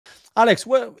Alex,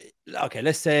 well, okay,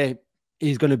 let's say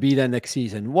he's going to be there next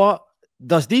season. What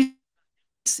does this?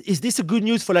 Is this a good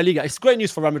news for La Liga? It's great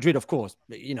news for Real Madrid, of course.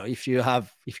 You know, if you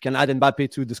can add Mbappe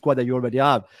to the squad that you already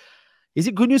have, is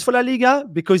it good news for La Liga?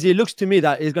 Because it looks to me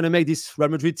that it's going to make this Real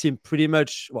Madrid team pretty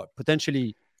much,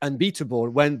 potentially unbeatable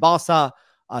when Barca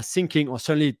are sinking, or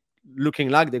certainly looking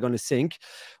like they're going to sink.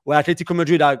 Where Atletico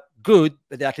Madrid are good,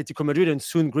 but the Atletico Madrid, and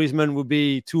soon Griezmann will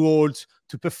be too old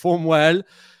to perform well.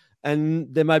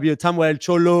 And there might be a time where El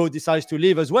Cholo decides to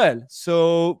leave as well.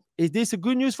 So is this a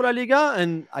good news for La Liga?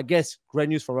 And I guess great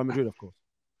news for Real Madrid, of course.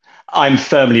 I'm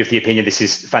firmly of the opinion this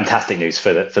is fantastic news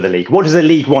for the league. What does the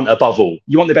league want above all?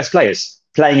 You want the best players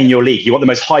playing in your league. You want the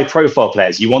most high-profile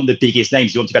players. You want the biggest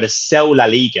names. You want to be able to sell La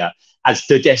Liga as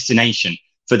the destination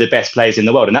for the best players in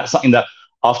the world. And that's something that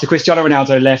after Cristiano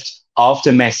Ronaldo left,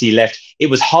 after Messi left, it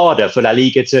was harder for La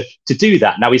Liga to do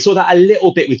that. Now, we saw that a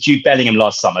little bit with Jude Bellingham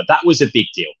last summer. That was a big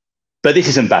deal. But this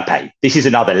is Mbappe. This is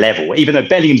another level. Even though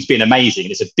Bellingham's been amazing,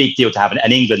 it's a big deal to have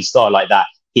an England star like that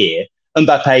here.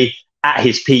 Mbappe, at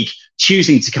his peak,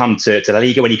 choosing to come to La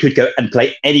Liga when he could go and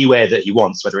play anywhere that he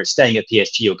wants, whether it's staying at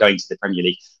PSG or going to the Premier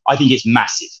League. I think it's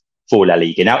massive for La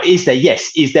Liga. Now, is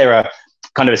there a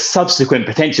kind of a subsequent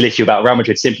potential issue about Real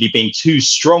Madrid simply being too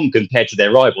strong compared to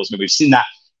their rivals? I mean, we've seen that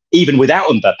even without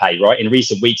Mbappe, right? In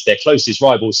recent weeks, their closest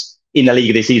rivals in La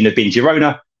Liga this season have been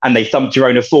Girona, and they thumped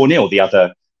Girona 4-0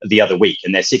 the other week,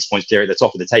 and they're 6 points clear at the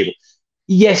top of the table.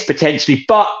 Yes, potentially,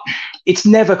 but it's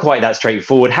never quite that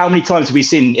straightforward. How many times have we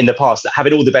seen in the past that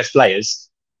having all the best players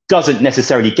doesn't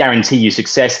necessarily guarantee you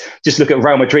success? Just look at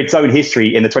Real Madrid's own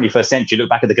history in the 21st century. Look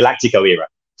back at the Galactico era,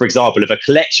 for example, of a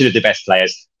collection of the best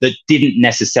players that didn't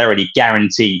necessarily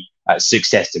guarantee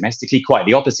success domestically. Quite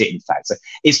the opposite, in fact. So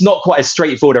it's not quite as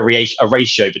straightforward a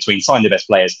ratio between sign the best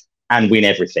players and win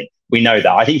everything. We know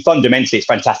that. I think fundamentally it's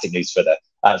fantastic news for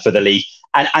the league.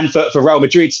 And for Real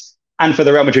Madrid and for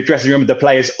the Real Madrid dressing room, the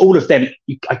players, all of them,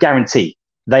 I guarantee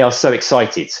they are so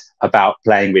excited about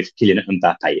playing with Kylian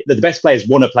Mbappe. The best players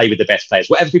want to play with the best players.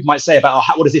 Whatever people might say about,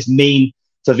 what does this mean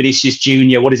for Vinicius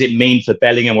Jr.? What does it mean for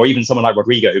Bellingham, or even someone like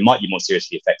Rodrigo, who might be more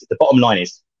seriously affected? The bottom line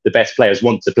is the best players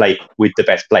want to play with the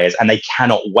best players, and they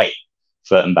cannot wait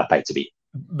for Mbappe to be.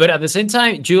 But at the same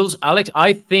time, Jules, Alex,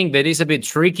 I think that is a bit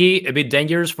tricky, a bit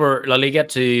dangerous for La Liga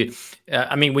to...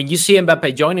 I mean, when you see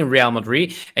Mbappe joining Real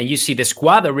Madrid and you see the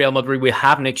squad that Real Madrid will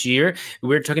have next year,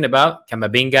 we're talking about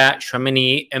Camavinga,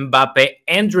 Tchouaméni, Mbappe,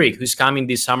 Endrick, who's coming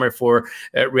this summer for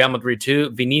Real Madrid too,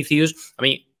 Vinicius. I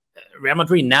mean, Real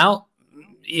Madrid now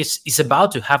is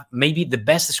about to have maybe the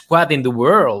best squad in the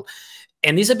world.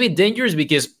 And it's a bit dangerous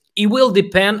because it will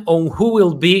depend on who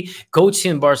will be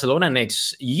coaching Barcelona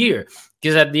next year.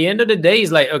 Because at the end of the day,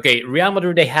 it's like, okay, Real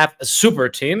Madrid, they have a super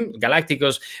team,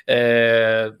 Galacticos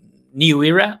new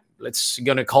era, let's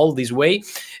gonna call this way.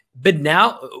 But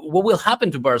now, what will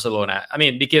happen to Barcelona? I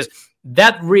mean, because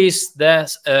that risk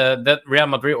that Real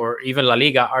Madrid or even La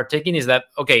Liga are taking is that,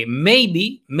 okay,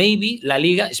 maybe La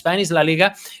Liga, Spanish La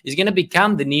Liga, is gonna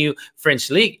become the new French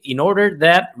league in order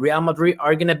that Real Madrid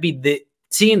are gonna be the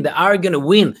team that are gonna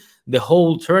win the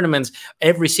whole tournaments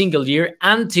every single year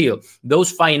until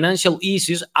those financial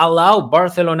issues allow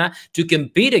Barcelona to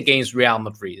compete against Real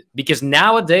Madrid. Because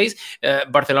nowadays,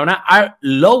 Barcelona are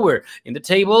lower in the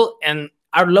table and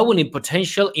are lower in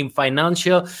potential in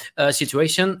financial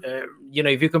situation,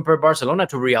 if you compare Barcelona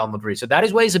to Real Madrid. So that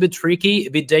is why it's a bit tricky,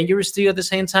 a bit dangerous too at the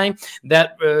same time,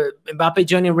 that Mbappe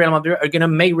joining Real Madrid are going to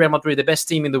make Real Madrid the best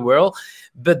team in the world.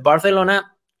 But Barcelona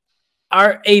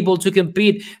are able to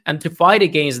compete and to fight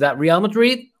against that Real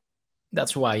Madrid.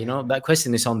 That's why, that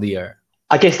question is on the air.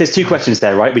 I guess there's two questions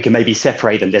there, right? We can maybe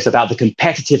separate them. There's about the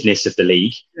competitiveness of the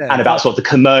league and about sort of the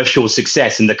commercial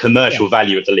success and the commercial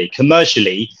value of the league.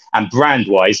 Commercially and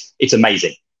brand-wise, it's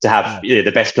amazing to have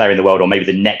the best player in the world, or maybe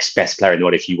the next best player in the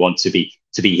world if you want to be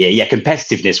here. Yeah,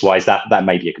 competitiveness-wise, that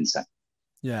may be a concern.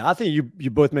 Yeah, I think you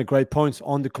both make great points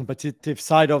on the competitive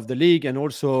side of the league, and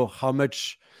also how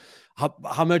much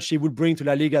it would bring to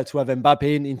La Liga to have Mbappe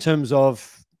in terms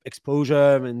of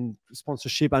exposure and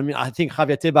sponsorship. I mean, I think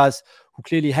Javier Tebas, who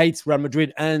clearly hates Real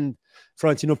Madrid and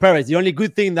Florentino Perez, the only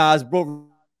good thing that has brought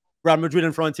Real Madrid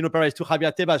and Florentino Perez to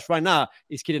Javier Tebas right now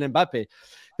is Kylian Mbappe.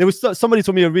 There was somebody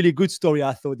told me a really good story,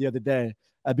 I thought, the other day,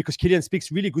 because Kylian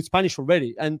speaks really good Spanish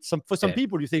already. And for some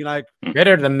people, you think like...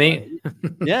 better than me.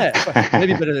 Yeah,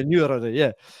 maybe better than you, Rodrigo,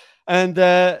 yeah.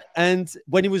 And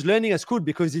when he was learning at school,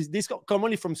 because this come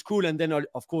only from school, and then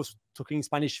of course talking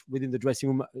Spanish within the dressing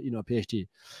room, PhD.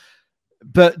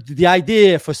 But the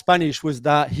idea for Spanish was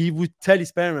that he would tell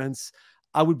his parents,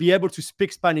 I would be able to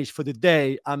speak Spanish for the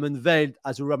day I'm unveiled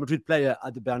as a Real Madrid player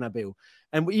at the Bernabeu.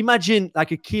 And imagine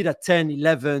like a kid at 10,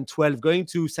 11, 12 going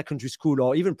to secondary school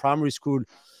or even primary school,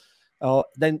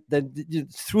 then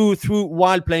through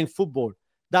while playing football,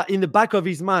 that in the back of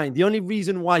his mind, the only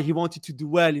reason why he wanted to do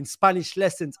well in Spanish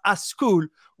lessons at school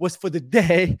was for the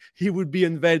day he would be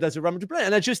unveiled as a Real Madrid player.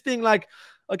 And I just think like,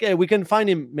 okay, we can find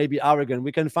him maybe arrogant.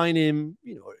 We can find him,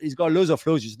 he's got loads of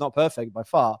flaws. He's not perfect by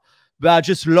far. But I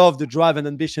just love the drive and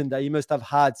ambition that he must have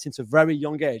had since a very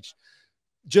young age.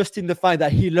 Just in the fact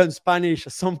that he learned Spanish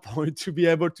at some point to be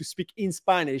able to speak in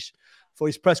Spanish for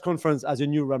his press conference as a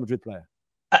new Real Madrid player.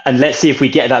 And let's see if we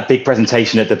get that big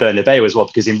presentation at the Bernabeu as well,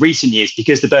 because in recent years,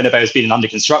 because the Bernabeu has been under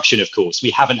construction, of course, we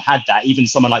haven't had that. Even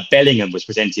someone like Bellingham was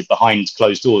presented behind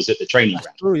closed doors at the training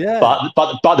ground. True, yeah. But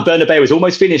the Bernabeu is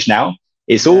almost finished now.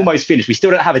 It's almost finished. We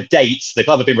still don't have a date. The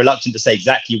club have been reluctant to say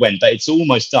exactly when, but it's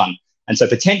almost done. And so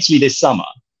potentially this summer,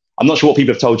 I'm not sure what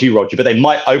people have told you, Roger, but they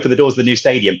might open the doors of the new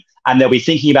stadium and they'll be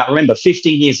thinking about, remember,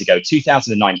 15 years ago,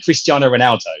 2009, Cristiano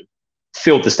Ronaldo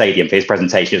filled the stadium for his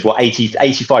presentation. It was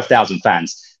 85,000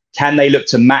 fans. Can they look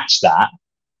to match that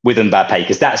with Mbappe?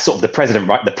 Because that's sort of the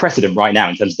precedent right now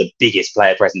in terms of the biggest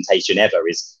player presentation ever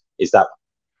is that.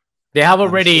 They have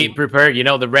already prepared,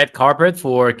 the red carpet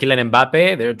for Kylian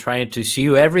Mbappe. They're trying to see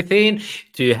everything,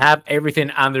 to have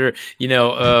everything under,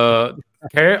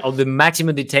 care of the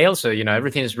maximum detail. So,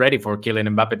 everything is ready for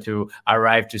Kylian Mbappe to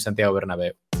arrive to Santiago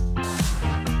Bernabeu.